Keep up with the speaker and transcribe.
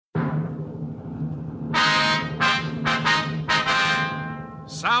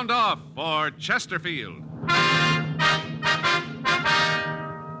Sound off for Chesterfield.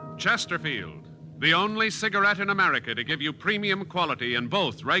 Chesterfield, the only cigarette in America to give you premium quality in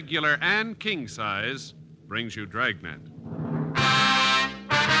both regular and king size, brings you Dragnet.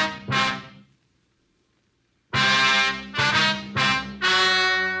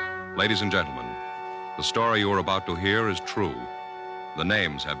 Ladies and gentlemen, the story you are about to hear is true. The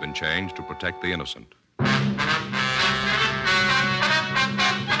names have been changed to protect the innocent.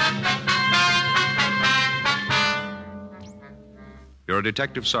 You're a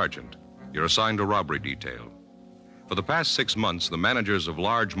detective sergeant. You're assigned to robbery detail. For the past 6 months, the managers of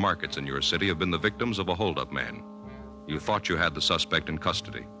large markets in your city have been the victims of a holdup man. You thought you had the suspect in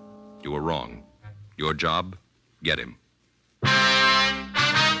custody. You were wrong. Your job, get him.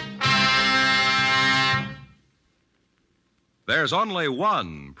 There's only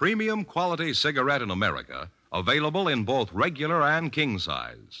one premium quality cigarette in America available in both regular and king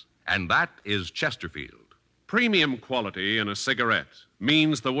size, and that is Chesterfield. Premium quality in a cigarette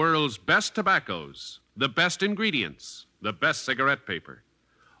means the world's best tobaccos, the best ingredients, the best cigarette paper.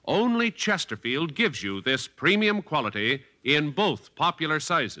 Only Chesterfield gives you this premium quality in both popular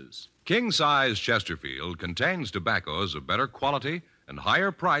sizes. King-size Chesterfield contains tobaccos of better quality and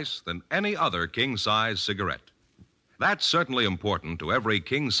higher price than any other king-size cigarette. That's certainly important to every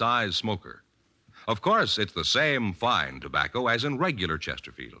king-size smoker. Of course, it's the same fine tobacco as in regular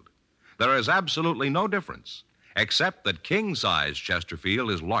Chesterfield. There is absolutely no difference, except that king-size Chesterfield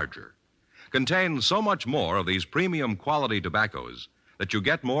is larger, contains so much more of these premium quality tobaccos that you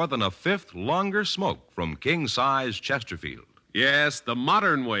get more than a fifth longer smoke from king-size Chesterfield. Yes, the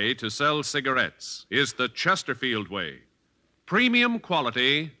modern way to sell cigarettes is the Chesterfield way. Premium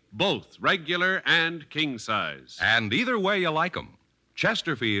quality, both regular and king size. And either way you like them,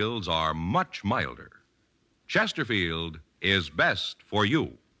 Chesterfields are much milder. Chesterfield is best for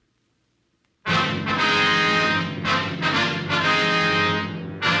you.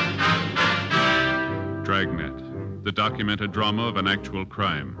 Dragnet, the documented drama of an actual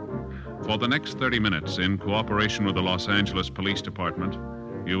crime. For the next 30 minutes, in cooperation with the Los Angeles Police Department,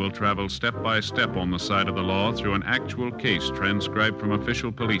 you will travel step by step on the side of the law through an actual case transcribed from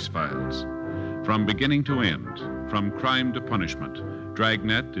official police files. From beginning to end, from crime to punishment,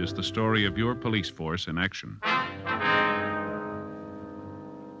 Dragnet is the story of your police force in action.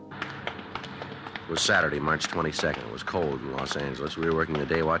 It was Saturday, March 22nd. It was cold in Los Angeles. We were working the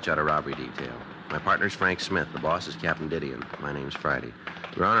day watch out of robbery detail. My partner's Frank Smith. The boss is Captain Didion. My name's Friday.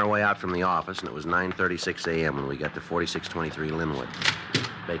 We were on our way out from the office, and it was 9:36 a.m. when we got to 4623 Linwood,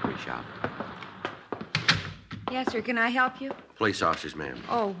 bakery shop. Yes, sir. Can I help you? Police officers, ma'am.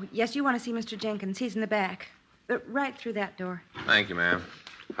 Oh, yes, you want to see Mr. Jenkins. He's in the back. Right through that door. Thank you, ma'am.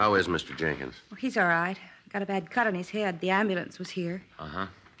 How is Mr. Jenkins? Well, he's all right. Got a bad cut on his head. The ambulance was here. Uh-huh.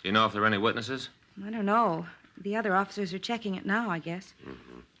 Do you know if there are any witnesses? I don't know. The other officers are checking it now, I guess.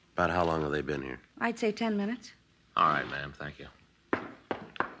 Mm-hmm. About how long have they been here? I'd say 10 minutes. All right, ma'am. Thank you.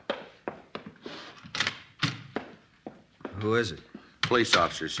 Who is it? Police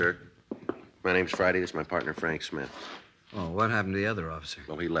officers, sir. My name's Friday. This is my partner, Frank Smith. Oh, what happened to the other officer?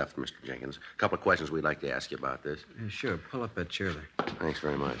 Well, he left, Mr. Jenkins. A couple of questions we'd like to ask you about this. Yeah, sure. Pull up that chair there. Thanks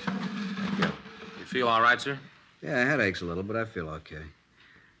very much. You feel all right, sir? Yeah, headaches a little, but I feel okay.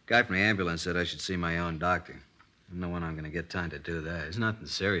 Guy from the ambulance said I should see my own doctor. I don't know when I'm going to get time to do that. It's nothing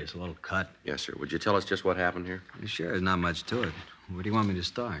serious, a little cut. Yes, sir. Would you tell us just what happened here? Yeah, sure, there's not much to it. Where do you want me to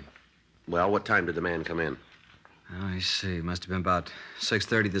start? Well, what time did the man come in? Oh, I see. It must have been about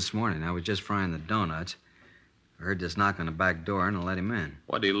 6:30 this morning. I was just frying the donuts. I heard this knock on the back door, and I let him in.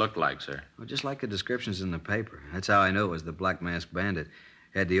 What do he look like, sir? Well, just like the descriptions in the paper. That's how I knew it was the Black Masked Bandit.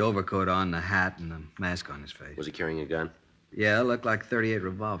 He had the overcoat on, the hat, and the mask on his face. Was he carrying a gun? Yeah, it looked like a .38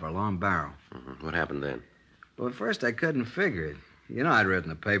 revolver, long barrel. Mm-hmm. What happened then? Well, at first I couldn't figure it. You know, I'd read in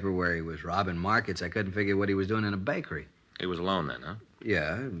the paper where he was robbing markets. I couldn't figure what he was doing in a bakery. He was alone then, huh?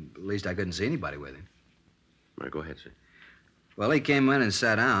 Yeah, at least I couldn't see anybody with him. All right, go ahead, sir. Well, he came in and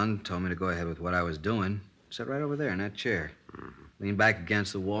sat down, told me to go ahead with what I was doing. Sat right over there in that chair. Mm-hmm. Leaned back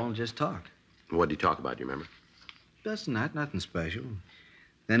against the wall and just talked. What did he talk about, do you remember? Just that, nothing special.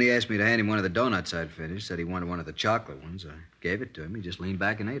 Then he asked me to hand him one of the donuts I'd finished. Said he wanted one of the chocolate ones. I gave it to him. He just leaned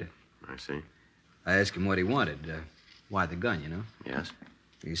back and ate it. I see. I asked him what he wanted. Why the gun, you know? Yes?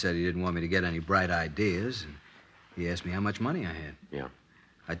 He said he didn't want me to get any bright ideas, and he asked me how much money I had. Yeah.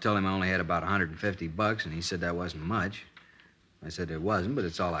 I told him I only had about $150, and he said that wasn't much. I said it wasn't, but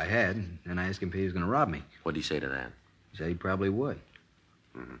it's all I had, and then I asked him if he was going to rob me. What did he say to that? He said he probably would.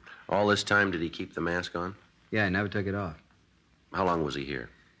 Mm-hmm. All this time, did he keep the mask on? Yeah, he never took it off. How long was he here?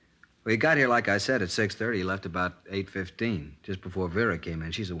 Well, he got here, like I said, at 6:30. He left about 8:15, just before Vera came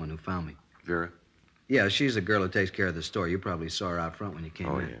in. She's the one who found me. Vera? Yeah, she's the girl who takes care of the store. You probably saw her out front when you came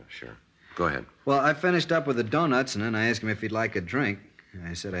in. Oh, yeah, sure. Go ahead. Well, I finished up with the donuts, and then I asked him if he'd like a drink.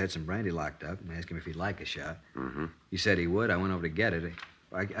 I said I had some brandy locked up, and I asked him if he'd like a shot. Mm-hmm. He said he would. I went over to get it.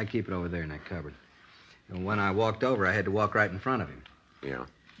 I keep it over there in that cupboard. And when I walked over, I had to walk right in front of him. Yeah.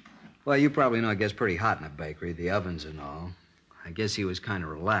 Well, you probably know it gets pretty hot in a bakery, the ovens and all. I guess he was kind of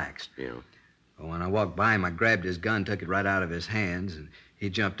relaxed. Yeah. Well, when I walked by him, I grabbed his gun, took it right out of his hands, and he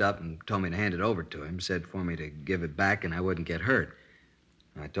jumped up and told me to hand it over to him, said for me to give it back and I wouldn't get hurt.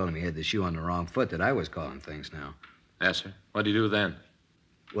 I told him he had the shoe on the wrong foot, that I was calling things now. Yes, sir. What'd you do then?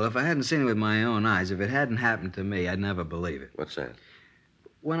 Well, if I hadn't seen it with my own eyes, if it hadn't happened to me, I'd never believe it. What's that?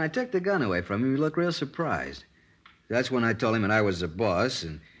 When I took the gun away from him, he looked real surprised. That's when I told him that I was the boss,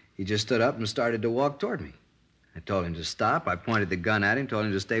 and he just stood up and started to walk toward me. I told him to stop. I pointed the gun at him, told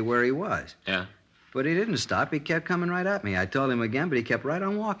him to stay where he was. Yeah? But he didn't stop. He kept coming right at me. I told him again, but he kept right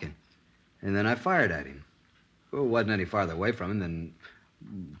on walking. And then I fired at him. Well, it wasn't any farther away from him than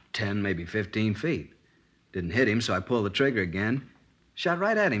 10, maybe 15 feet. Didn't hit him, so I pulled the trigger again. Shot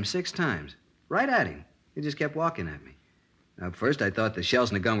right at him 6 times. Right at him. He just kept walking at me. Now, at first, I thought the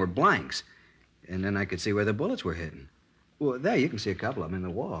shells in the gun were blanks. And then I could see where the bullets were hitting. Well, there, you can see a couple of them in the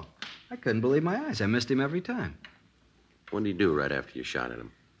wall. I couldn't believe my eyes. I missed him every time. What did he do right after you shot at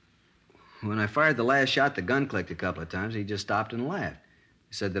him? When I fired the last shot, the gun clicked a couple of times. He just stopped and laughed.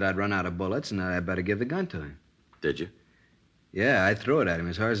 He said that I'd run out of bullets and that I'd better give the gun to him. Did you? Yeah, I threw it at him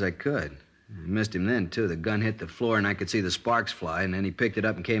as hard as I could. I missed him then, too. The gun hit the floor, and I could see the sparks fly, and then he picked it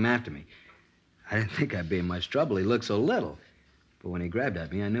up and came after me. I didn't think I'd be in much trouble. He looked so little. But when he grabbed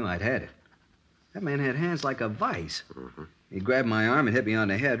at me, I knew I'd had it. That man had hands like a vice. Mm-hmm. He grabbed my arm and hit me on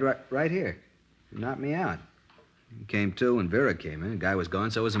the head right here. He knocked me out. He came to, and Vera came in. The guy was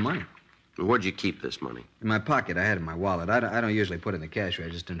gone, so was the money. Where'd you keep this money? In my pocket. I had it in my wallet. I don't usually put it in the cash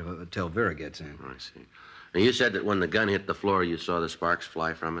register until Vera gets in. I see. Now, you said that when the gun hit the floor, you saw the sparks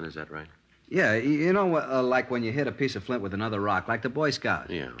fly from it. Is that right? Yeah, you know, like when you hit a piece of flint with another rock, like the Boy Scouts.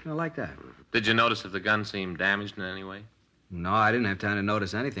 Yeah. You know, like that. Did you notice if the gun seemed damaged in any way? No, I didn't have time to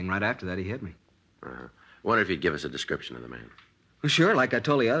notice anything. Right after that, he hit me. Uh-huh. Wonder if you'd give us a description of the man. Well, sure, like I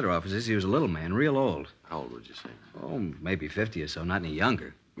told the other officers, he was a little man, real old. How old would you say? Oh, maybe 50 or so, not any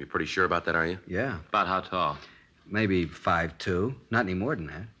younger. You're pretty sure about that, are you? Yeah, About how tall? maybe 5'2", not any more than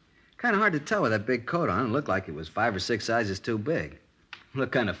that. Kind of hard to tell with that big coat on. It looked like it was 5 or 6 sizes too big.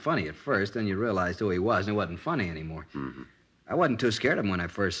 Looked kind of funny at first, then you realized who he was, and it wasn't funny anymore. Mm-hmm. I wasn't too scared of him when I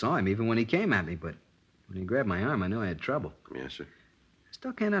first saw him, even when he came at me, but when he grabbed my arm, I knew I had trouble. Yes, sir.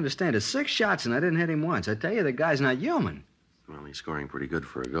 Still can't understand it. 6 shots and I didn't hit him once. I tell you, the guy's not human. Well, he's scoring pretty good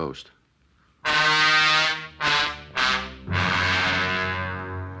for a ghost.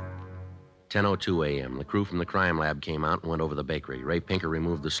 10:02 a.m. The crew from the crime lab came out and went over the bakery. Ray Pinker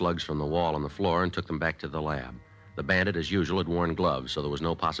removed the slugs from the wall on the floor and took them back to the lab. The bandit, as usual, had worn gloves, so there was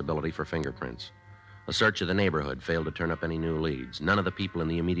no possibility for fingerprints. A search of the neighborhood failed to turn up any new leads. None of the people in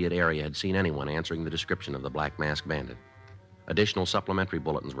the immediate area had seen anyone answering the description of the Black Mask Bandit. Additional supplementary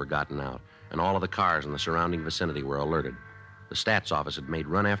bulletins were gotten out, and all of the cars in the surrounding vicinity were alerted. The stats office had made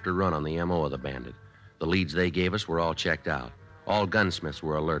run after run on the M.O. of the bandit. The leads they gave us were all checked out. All gunsmiths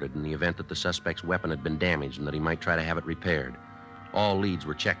were alerted in the event that the suspect's weapon had been damaged and that he might try to have it repaired. All leads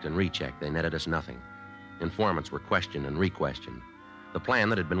were checked and rechecked. They netted us nothing. Informants were questioned and re-questioned. The plan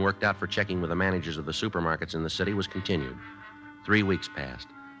that had been worked out for checking with the managers of the supermarkets in the city was continued. 3 weeks passed.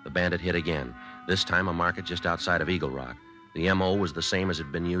 The bandit hit again, this time a market just outside of Eagle Rock. The M.O. was the same as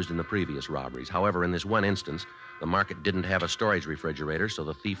had been used in the previous robberies. However, in this one instance, the market didn't have a storage refrigerator, so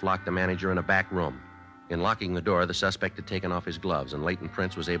the thief locked the manager in a back room. In locking the door, the suspect had taken off his gloves, and Leighton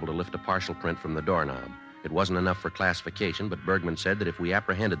Prince was able to lift a partial print from the doorknob. It wasn't enough for classification, but Bergman said that if we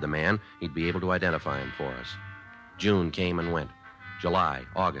apprehended the man, he'd be able to identify him for us. June came and went. July,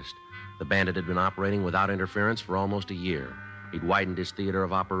 August. The bandit had been operating without interference for almost a year. He'd widened his theater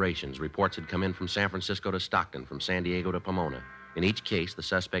of operations. Reports had come in from San Francisco to Stockton, from San Diego to Pomona. In each case, the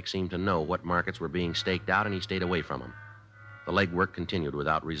suspect seemed to know what markets were being staked out, and he stayed away from them. The legwork continued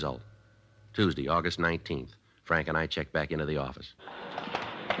without result. Tuesday, August 19th. Frank and I checked back into the office.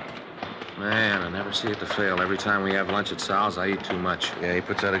 Man, I never see it to fail. Every time we have lunch at Sal's, I eat too much. Yeah, he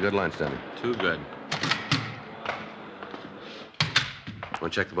puts out a good lunch, doesn't he? Too good.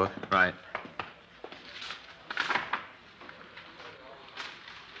 Want to check the book? Right.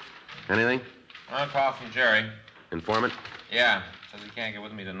 Anything? A call from Jerry. Informant? Yeah. Says he can't get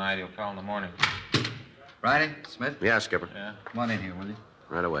with me tonight. He'll call in the morning. Riley, Smith, Yeah, Skipper. Yeah. come on in here, will you?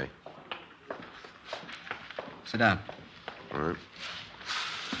 Right away. Sit down. All right.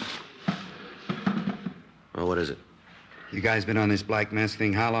 Oh, what is it? You guys been on this black mask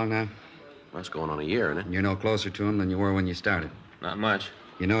thing how long now? Well, it's going on a year, isn't it? You're no closer to him than you were when you started. Not much.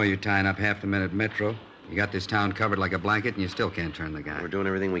 You know you're tying up half the men at Metro. You got this town covered like a blanket, and you still can't turn the guy. We're doing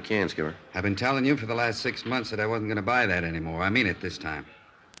everything we can, Skipper. I've been telling you for the last 6 months that I wasn't going to buy that anymore. I mean it this time.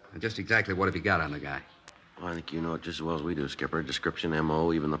 And just exactly what have you got on the guy? Well, I think you know it just as well as we do, Skipper. Description,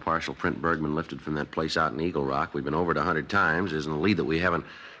 M.O., even the partial print Bergman lifted from that place out in Eagle Rock. We've been over it 100 times. Isn't a lead that we haven't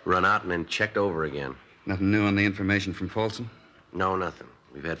run out and then checked over again. Nothing new on the information from Folsom? No, nothing.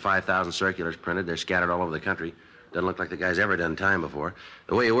 We've had 5,000 circulars printed. They're scattered all over the country. Doesn't look like the guy's ever done time before.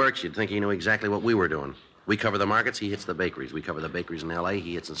 The way he works, you'd think he knew exactly what we were doing. We cover the markets, he hits the bakeries. We cover the bakeries in L.A.,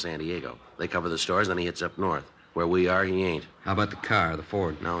 he hits in San Diego. They cover the stores, then he hits up north. Where we are, he ain't. How about the car, the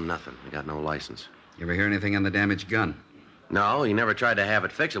Ford? No, nothing. We got no license. You ever hear anything on the damaged gun? No, he never tried to have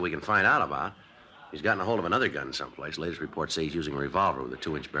it fixed that we can find out about. He's gotten a hold of another gun someplace. Latest reports say he's using a revolver with a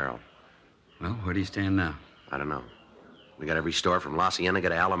 2-inch barrel. Well, where do you stand now? I don't know. We got every store from La Cienega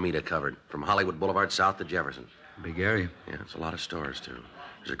to Alameda covered. From Hollywood Boulevard south to Jefferson. Big area. Yeah, it's a lot of stores, too.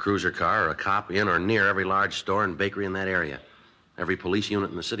 There's a cruiser car or a cop in or near every large store and bakery in that area. Every police unit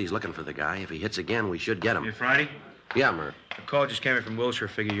in the city's looking for the guy. If he hits again, we should get him. Hey, Friday? Yeah, Murph. A call just came in from Wilshire.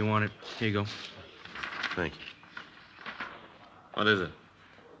 Figure you want it. Here you go. Thank you. What is it?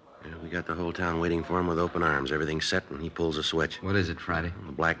 Yeah, we got the whole town waiting for him with open arms. Everything's set, and he pulls a switch. What is it, Friday?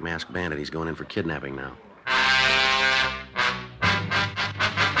 The Black Mask Bandit. He's going in for kidnapping now.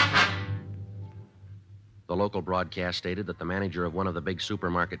 The local broadcast stated that the manager of one of the big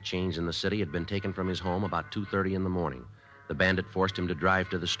supermarket chains in the city had been taken from his home about 2:30 in the morning. The bandit forced him to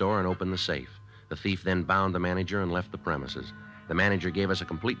drive to the store and open the safe. The thief then bound the manager and left the premises. The manager gave us a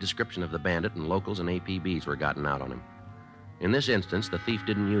complete description of the bandit, and locals and APBs were gotten out on him. In this instance, the thief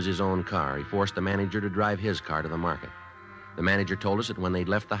didn't use his own car. He forced the manager to drive his car to the market. The manager told us that when they'd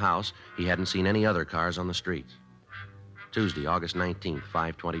left the house, he hadn't seen any other cars on the streets. Tuesday, August 19th,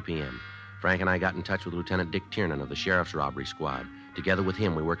 5:20 p.m. Frank and I got in touch with Lieutenant Dick Tiernan of the Sheriff's Robbery Squad. Together with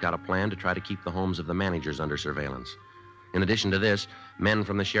him, we worked out a plan to try to keep the homes of the managers under surveillance. In addition to this, men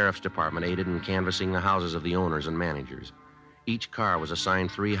from the Sheriff's Department aided in canvassing the houses of the owners and managers. Each car was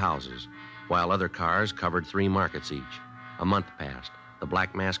assigned 3 houses, while other cars covered 3 markets each. A month passed. The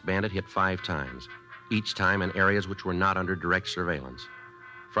Black Mask Bandit hit 5 times, each time in areas which were not under direct surveillance.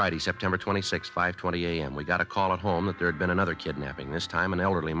 Friday, September 26, 5:20 a.m., we got a call at home that there had been another kidnapping, this time an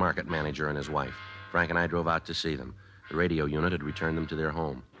elderly market manager and his wife. Frank and I drove out to see them. The radio unit had returned them to their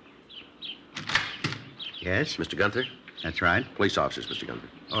home. Yes? Mr. Gunther? That's right. Police officers, Mr. Gunther.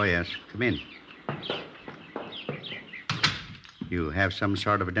 Oh, yes. Come in. You have some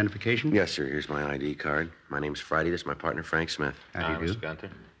sort of identification? Yes, sir. Here's my ID card. My name's Friday. This is my partner, Frank Smith. How do you do? Mr. Gunther.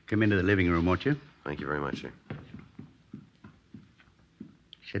 Come into the living room, won't you? Thank you very much, sir.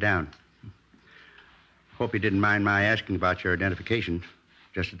 Sit down. Hope you didn't mind my asking about your identification.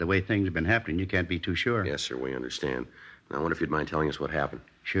 Just the way things have been happening, you can't be too sure. Yes, sir, we understand. Now, I wonder if you'd mind telling us what happened.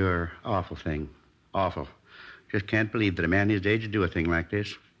 Sure. Awful thing. Awful. Just can't believe that a man his age would do a thing like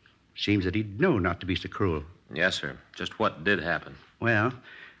this. Seems that he'd know not to be so cruel. Yes, sir. Just what did happen? Well,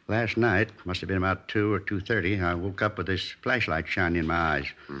 last night, must have been about 2 or 2:30, I woke up with this flashlight shining in my eyes.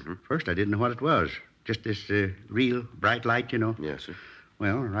 Mm-hmm. First, I didn't know what it was. Just this real bright light, you know. Yes, sir.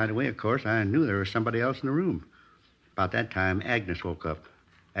 Well, right away, of course, I knew there was somebody else in the room. About that time, Agnes woke up.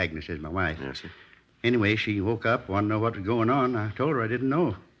 Agnes is my wife. Yes, sir. Anyway, she woke up, wanted to know what was going on. I told her I didn't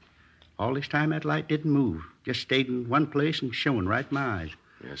know. All this time, that light didn't move. Just stayed in one place and shone right in my eyes.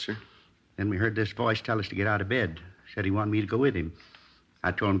 Yes, sir. Then we heard this voice tell us to get out of bed. Said he wanted me to go with him.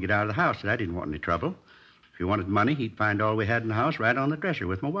 I told him to get out of the house, that I didn't want any trouble. If he wanted money, he'd find all we had in the house right on the dresser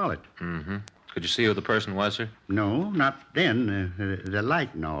with my wallet. Mm-hmm. Could you see who the person was, sir? No, not then. The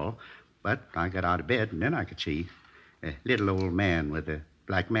light and all. But I got out of bed, and then I could see a little old man with a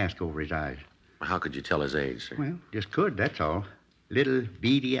black mask over his eyes. How could you tell his age, sir? Well, just could, that's all. Little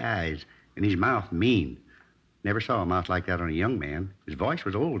beady eyes, and his mouth mean. Never saw a mouth like that on a young man. His voice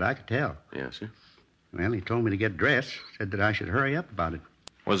was old, I could tell. Yes, sir. Well, he told me to get dressed, said that I should hurry up about it.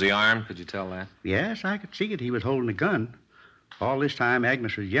 Was he armed? Could you tell that? Yes, I could see it. He was holding a gun. All this time,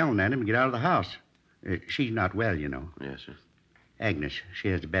 Agnes was yelling at him to get out of the house. She's not well, you know. Yes, sir. Agnes, she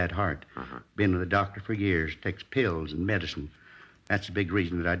has a bad heart. Uh-huh. Been with a doctor for years, takes pills and medicine. That's the big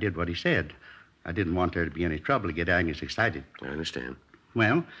reason that I did what he said. I didn't want there to be any trouble to get Agnes excited. I understand.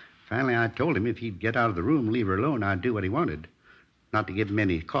 Well, finally I told him if he'd get out of the room, leave her alone, I'd do what he wanted. Not to give him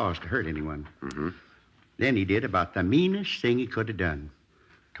any cause to hurt anyone. Mm-hmm. Then he did about the meanest thing he could have done.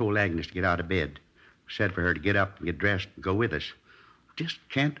 Told Agnes to get out of bed. Said for her to get up and get dressed and go with us. Just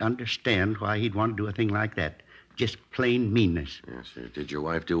can't understand why he'd want to do a thing like that. Just plain meanness. Yes, sir. Did your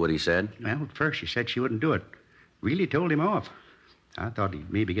wife do what he said? Well, at first she said she wouldn't do it. Really told him off. I thought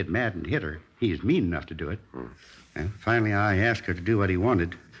he'd maybe get mad and hit her. He is mean enough to do it. And finally, I asked her to do what he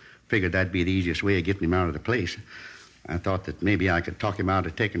wanted. Figured that'd be the easiest way of getting him out of the place. I thought that maybe I could talk him out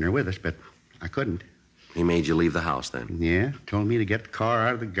of taking her with us, but I couldn't. He made you leave the house then? Yeah, told me to get the car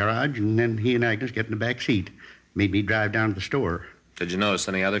out of the garage, and then he and Agnes get in the back seat. Made me drive down to the store. Did you notice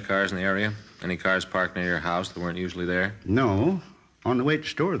any other cars in the area? Any cars parked near your house that weren't usually there? No. On the way to the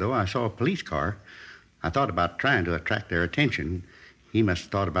store, though, I saw a police car. I thought about trying to attract their attention. He must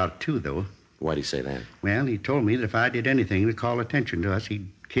have thought about it, too, though. Why'd he say that? Well, he told me that if I did anything to call attention to us, he'd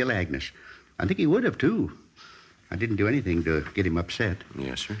kill Agnes. I think he would have, too. I didn't do anything to get him upset.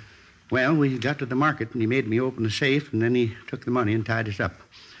 Yes, sir. Well, we got to the market, and he made me open the safe, and then he took the money and tied us up.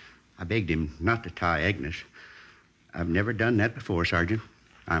 I begged him not to tie Agnes. I've never done that before, Sergeant.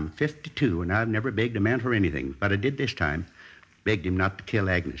 I'm 52, and I've never begged a man for anything, but I did this time. Begged him not to kill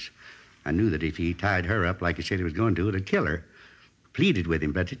Agnes. I knew that if he tied her up like he said he was going to, it'd kill her. Pleaded with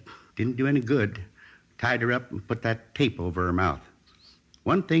him, but it didn't do any good. Tied her up and put that tape over her mouth.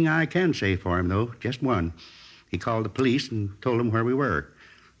 One thing I can say for him, though, just one. He called the police and told them where we were.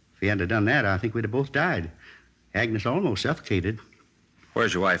 If he hadn't done that, I think we'd have both died. Agnes almost suffocated.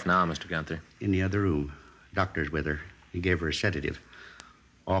 Where's your wife now, Mr. Gunther? In the other room. Doctor's with her. He gave her a sedative.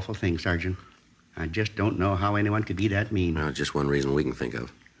 Awful thing, Sergeant. I just don't know how anyone could be that mean. Well, just one reason we can think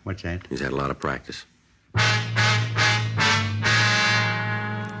of. What's that? He's had a lot of practice.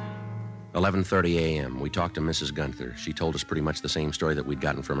 11:30 a.m. We talked to Mrs. Gunther. She told us pretty much the same story that we'd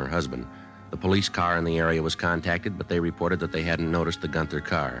gotten from her husband. The police car in the area was contacted, but they reported that they hadn't noticed the Gunther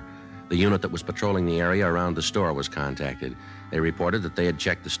car. The unit that was patrolling the area around the store was contacted. They reported that they had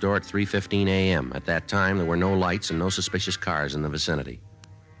checked the store at 3:15 a.m. At that time, there were no lights and no suspicious cars in the vicinity.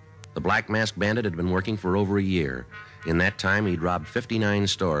 The Black Mask Bandit had been working for over a year. In that time, he'd robbed 59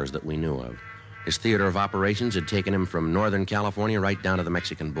 stores that we knew of. His theater of operations had taken him from Northern California right down to the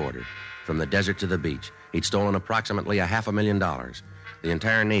Mexican border. From the desert to the beach, he'd stolen approximately $500,000. The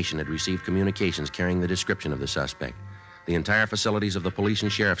entire nation had received communications carrying the description of the suspect. The entire facilities of the police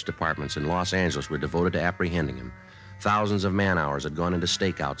and sheriff's departments in Los Angeles were devoted to apprehending him. Thousands of man-hours had gone into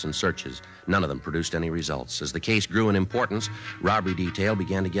stakeouts and searches. None of them produced any results. As the case grew in importance, robbery detail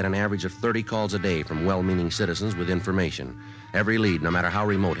began to get an average of 30 calls a day from well-meaning citizens with information. Every lead, no matter how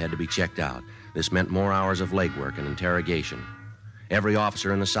remote, had to be checked out. This meant more hours of legwork and interrogation. Every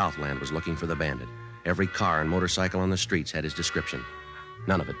officer in the Southland was looking for the bandit. Every car and motorcycle on the streets had his description.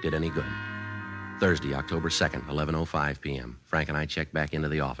 None of it did any good. Thursday, October 2nd, 11:05 p.m. Frank and I checked back into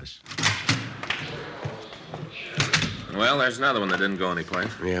the office. Well, there's another one that didn't go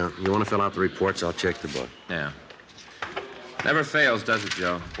anyplace. Yeah, you want to fill out the reports? I'll check the book. Yeah. Never fails, does it,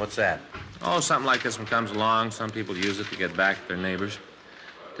 Joe? What's that? Oh, something like this one comes along. Some people use it to get back at their neighbors.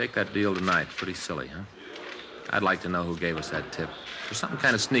 Take that deal tonight. Pretty silly, huh? I'd like to know who gave us that tip. There's something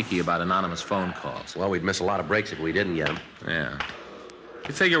kind of sneaky about anonymous phone calls. Well, we'd miss a lot of breaks if we didn't get them. Yeah.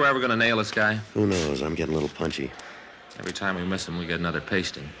 You figure we're ever going to nail this guy? Who knows? I'm getting a little punchy. Every time we miss him, we get another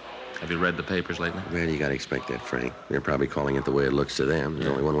pasting. Have you read the papers lately? Well, you got to expect that, Frank. They're probably calling it the way it looks to them. There's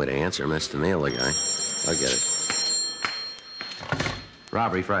only one way to answer them. That's to nail the guy. I'll get it.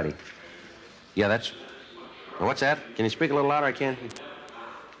 Robbery Friday. Yeah, that's... What's that? Can you speak a little louder? I can't...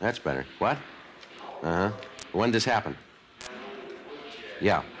 That's better. What? Uh-huh. When did this happen?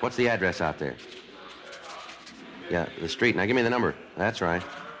 Yeah. What's the address out there? Yeah, the street. Now, give me the number. That's right.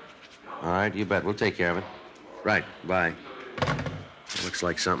 All right, you bet. We'll take care of it. Right. Bye. Looks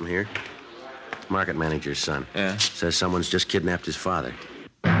like something here. Market manager's son. Yeah? Says someone's just kidnapped his father.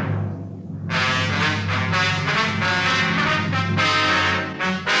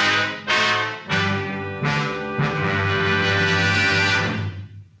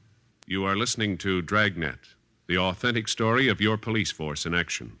 You are listening to Dragnet, the authentic story of your police force in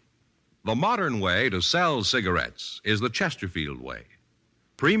action. The modern way to sell cigarettes is the Chesterfield way.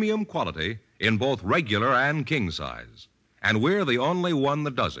 Premium quality in both regular and king size. And we're the only one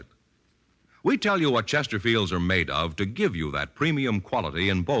that does it. We tell you what Chesterfields are made of to give you that premium quality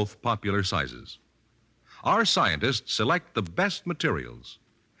in both popular sizes. Our scientists select the best materials.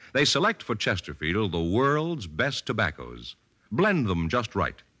 They select for Chesterfield the world's best tobaccos, blend them just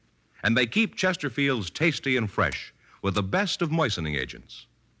right, and they keep Chesterfields tasty and fresh with the best of moistening agents.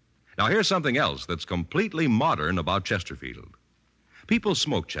 Now, here's something else that's completely modern about Chesterfield. People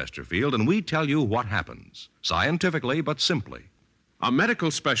smoke Chesterfield, and we tell you what happens, scientifically but simply. A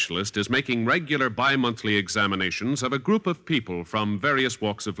medical specialist is making regular bi-monthly examinations of a group of people from various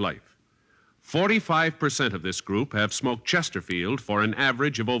walks of life. 45% of this group have smoked Chesterfield for an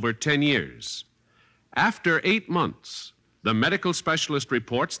average of over 10 years. After 8 months, the medical specialist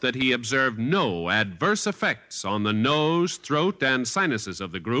reports that he observed no adverse effects on the nose, throat, and sinuses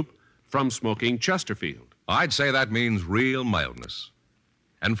of the group from smoking Chesterfield. I'd say that means real mildness.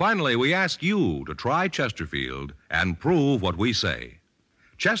 And finally, we ask you to try Chesterfield and prove what we say.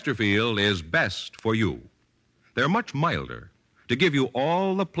 Chesterfield is best for you. They're much milder to give you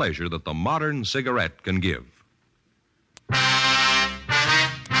all the pleasure that the modern cigarette can give.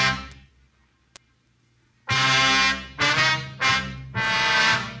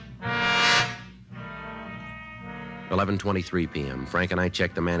 $11:23 p.m. Frank and I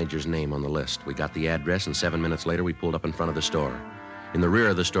checked the manager's name on the list. We got the address, and 7 minutes later, we pulled up in front of the store. In the rear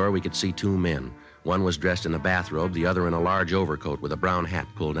of the store, we could see two men. One was dressed in a bathrobe, the other in a large overcoat with a brown hat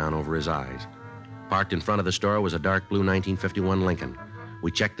pulled down over his eyes. Parked in front of the store was a dark blue 1951 Lincoln.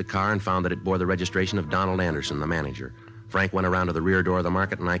 We checked the car and found that it bore the registration of Donald Anderson, the manager. Frank went around to the rear door of the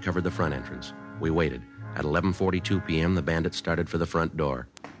market, and I covered the front entrance. We waited. At 11:42 p.m., the bandits started for the front door.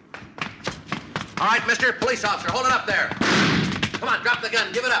 All right, mister, police officer, hold it up there. Come on, drop the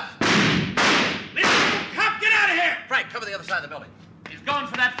gun, give it up. Listen, cop, get out of here! Frank, cover the other side of the building. He's going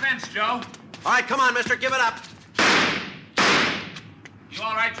for that fence, Joe. All right, come on, mister, give it up. You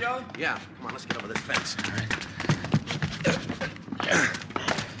all right, Joe? Yeah, come on, let's get over this fence. All right.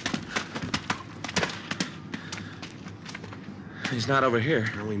 He's not over here.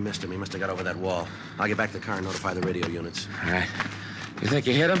 No, we missed him. He must have got over that wall. I'll get back to the car and notify the radio units. All right. You think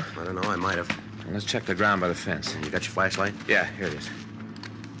you hit him? I don't know, I might have. Well, let's check the ground by the fence. You got your flashlight? Yeah, here it is.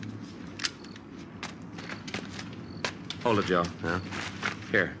 Hold it, Joe. Huh?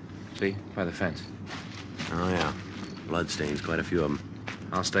 Here. See? By the fence. Oh, yeah. Bloodstains, quite a few of them.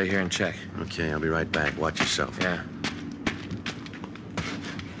 I'll stay here and check. Okay, I'll be right back. Watch yourself. Yeah.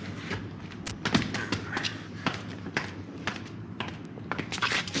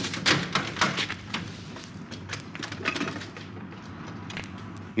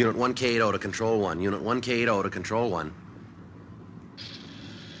 Unit 1K80 to Control 1. Unit 1K80 to Control 1.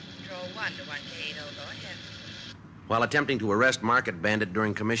 Control 1 to 1K80. Go ahead. While attempting to arrest market bandit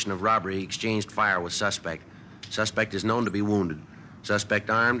during commission of robbery, he exchanged fire with suspect. Suspect is known to be wounded. Suspect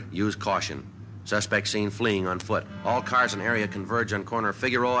armed, use caution. Suspect seen fleeing on foot. All cars in area converge on corner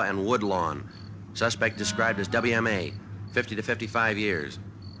Figueroa and Woodlawn. Suspect described as WMA, 50 to 55 years,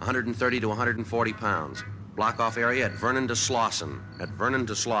 130 to 140 pounds. Block off area at Vernon to Slauson.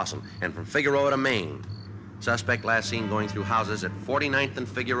 And from Figueroa to Maine. Suspect last seen going through houses at 49th and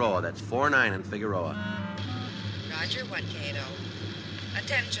Figueroa. That's 49 and Figueroa. Roger, 1K80.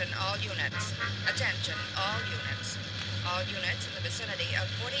 Attention, all units. Attention, all units. All units in the vicinity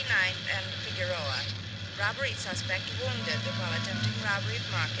of 49th and Figueroa. Robbery suspect wounded while attempting robbery at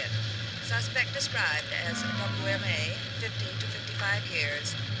market. Suspect described as WMA, 50 to 55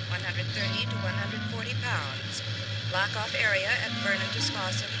 years, 130 to 140 pounds. Block off area at Vernon to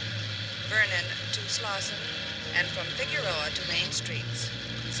Slauson, and from Figueroa to Main Streets.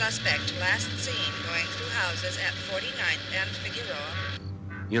 Suspect last seen going through houses at 49th and Figueroa.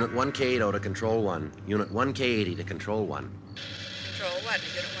 Unit 1K80 to Control 1. Unit 1K80 to Control 1. Control 1 to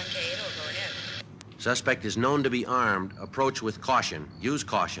Unit 1K80. Go ahead. Suspect is known to be armed. Approach with caution. Use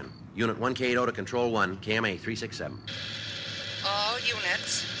caution. Unit 1K80 to Control 1. KMA 367. All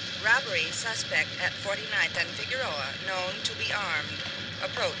units. Robbery suspect at 49th and Figueroa, known to be armed.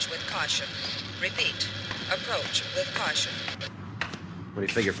 Approach with caution. Repeat. Approach with caution. What do you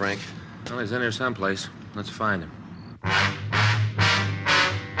figure, Frank? Well, he's in here someplace. Let's find him.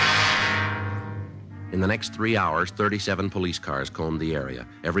 In the next 3 hours, 37 police cars combed the area.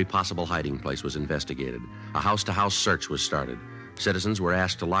 Every possible hiding place was investigated. A house-to-house search was started. Citizens were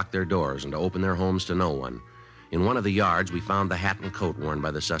asked to lock their doors and to open their homes to no one. In one of the yards, we found the hat and coat worn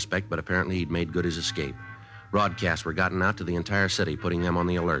by the suspect, but apparently he'd made good his escape. Broadcasts were gotten out to the entire city, putting them on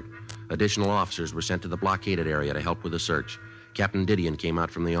the alert. Additional officers were sent to the blockaded area to help with the search. Captain Didion came out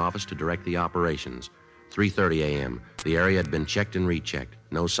from the office to direct the operations. 3:30 a.m. The area had been checked and rechecked.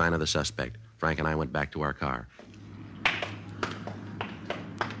 No sign of the suspect. Frank and I went back to our car.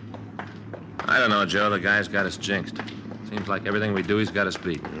 I don't know, Joe. The guy's got us jinxed. Seems like everything we do, he's got us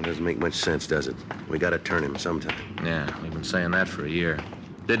beat. It doesn't make much sense, does it? We got to turn him sometime. Yeah, we've been saying that for a year.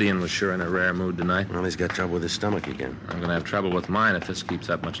 Didion was sure in a rare mood tonight. Well, he's got trouble with his stomach again. I'm going to have trouble with mine if this keeps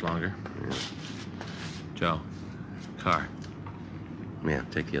up much longer. Yeah. Joe, car. Yeah,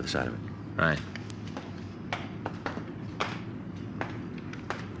 take the other side of it. Right.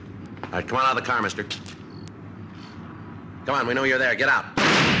 All right, come on out of the car, mister. Come on, we know you're there. Get out.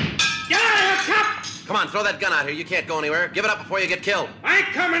 Get out of here, cop! Come on, throw that gun out here. You can't go anywhere. Give it up before you get killed. I ain't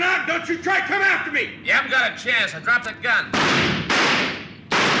coming out. Don't you try come after me. You haven't got a chance. I dropped the gun.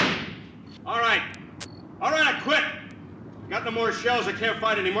 All right. All right, I quit. Got no more shells. I can't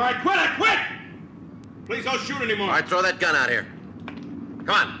fight anymore. I quit! Please don't shoot anymore. All right, throw that gun out here. Come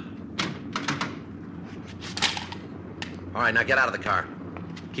on. All right, now get out of the car.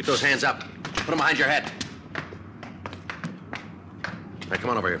 Keep those hands up. Put them behind your head. All right, come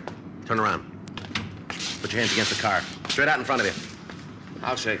on over here. Turn around. Put your hands against the car. Straight out in front of you.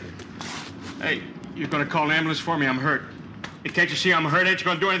 I'll shake it. Hey, you're going to call an ambulance for me? I'm hurt. Hey, can't you see I'm hurt? Ain't you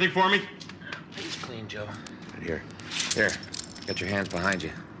going to do anything for me? He's clean, Joe. Right here. Here, get your hands behind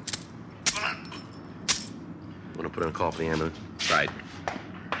you. Want to put in a call for the ambulance? Right.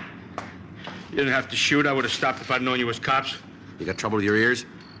 You didn't have to shoot. I would have stopped if I'd known you was cops. You got trouble with your ears?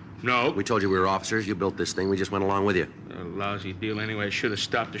 No. We told you we were officers. You built this thing. We just went along with you. A lousy deal anyway. I should have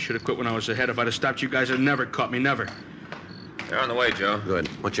stopped. I should have quit when I was ahead. If I'd have stopped, you guys would have never caught me. Never. They're on the way, Joe. Good.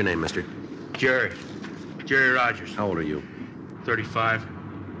 What's your name, mister? Jerry Rogers. How old are you? 35.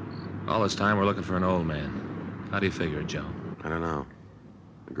 All this time, we're looking for an old man. How do you figure it, Joe? I don't know.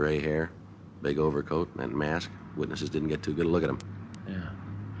 Gray hair, big overcoat, and mask. Witnesses didn't get too good a look at him. Yeah.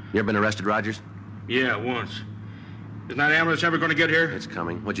 You ever been arrested, Rogers? Yeah, once. Is that ambulance ever going to get here? It's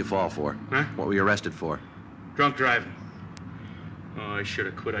coming. What'd you fall for? Huh? What were you arrested for? Drunk driving. Oh, I should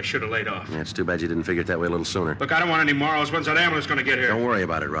have quit. I should have laid off. Yeah, it's too bad you didn't figure it that way a little sooner. Look, I don't want any morals. When's that ambulance going to get here? Don't worry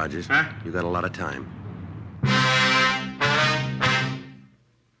about it, Rogers. Huh? You got a lot of time.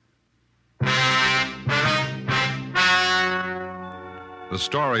 The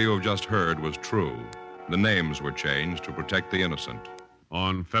story you have just heard was true. The names were changed to protect the innocent.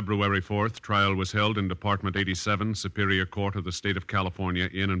 On February 4th, trial was held in Department 87, Superior Court of the State of California,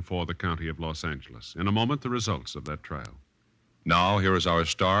 in and for the County of Los Angeles. In a moment, the results of that trial. Now, here is our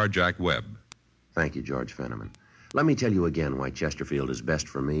star, Jack Webb. Thank you, George Fenneman. Let me tell you again why Chesterfield is best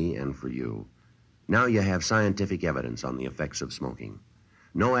for me and for you. Now you have scientific evidence on the effects of smoking.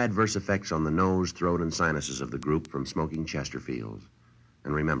 No adverse effects on the nose, throat, and sinuses of the group from smoking Chesterfields.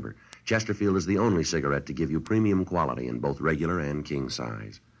 And remember, Chesterfield is the only cigarette to give you premium quality in both regular and king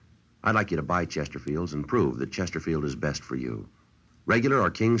size. I'd like you to buy Chesterfields and prove that Chesterfield is best for you. Regular or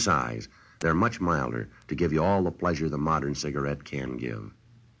king size, they're much milder to give you all the pleasure the modern cigarette can give.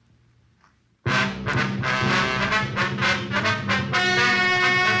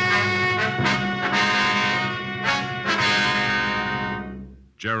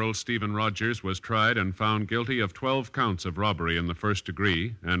 Gerald Stephen Rogers was tried and found guilty of 12 counts of robbery in the first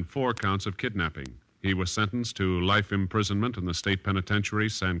degree and 4 counts of kidnapping. He was sentenced to life imprisonment in the state penitentiary,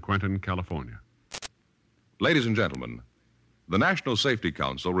 San Quentin, California. Ladies and gentlemen, the National Safety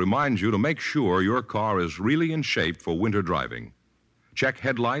Council reminds you to make sure your car is really in shape for winter driving. Check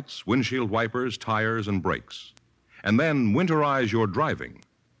headlights, windshield wipers, tires, and brakes. And then winterize your driving.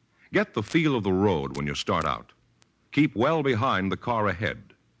 Get the feel of the road when you start out. Keep well behind the car ahead.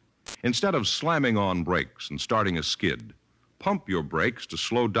 Instead of slamming on brakes and starting a skid, pump your brakes to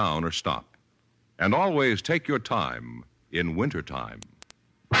slow down or stop. And always take your time in wintertime.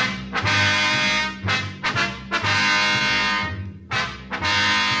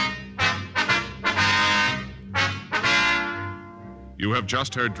 You have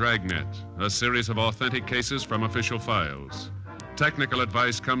just heard Dragnet, a series of authentic cases from official files. Technical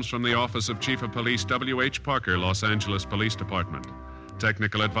advice comes from the Office of Chief of Police W.H. Parker, Los Angeles Police Department.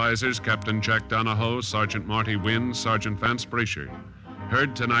 Technical advisors, Captain Jack Donahoe, Sergeant Marty Wynn, Sergeant Vance Brasher.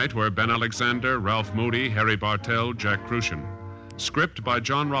 Heard tonight were Ben Alexander, Ralph Moody, Harry Bartell, Jack Crucian. Script by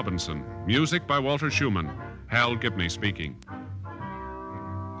John Robinson. Music by Walter Schumann. Hal Gibney speaking.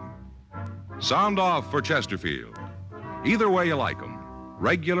 Sound off for Chesterfield. Either way you like them,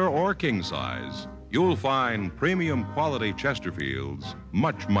 regular or king size, you'll find premium quality Chesterfields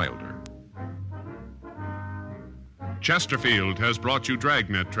much milder. Chesterfield has brought you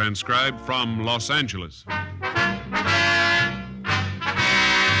Dragnet, transcribed from Los Angeles.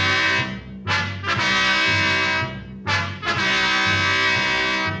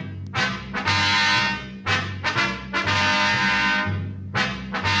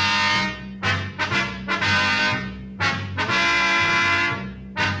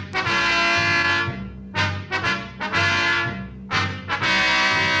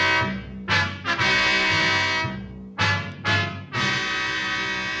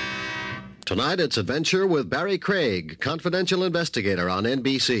 Tonight, it's Adventure with Barry Craig, confidential investigator on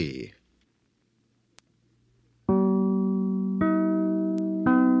NBC.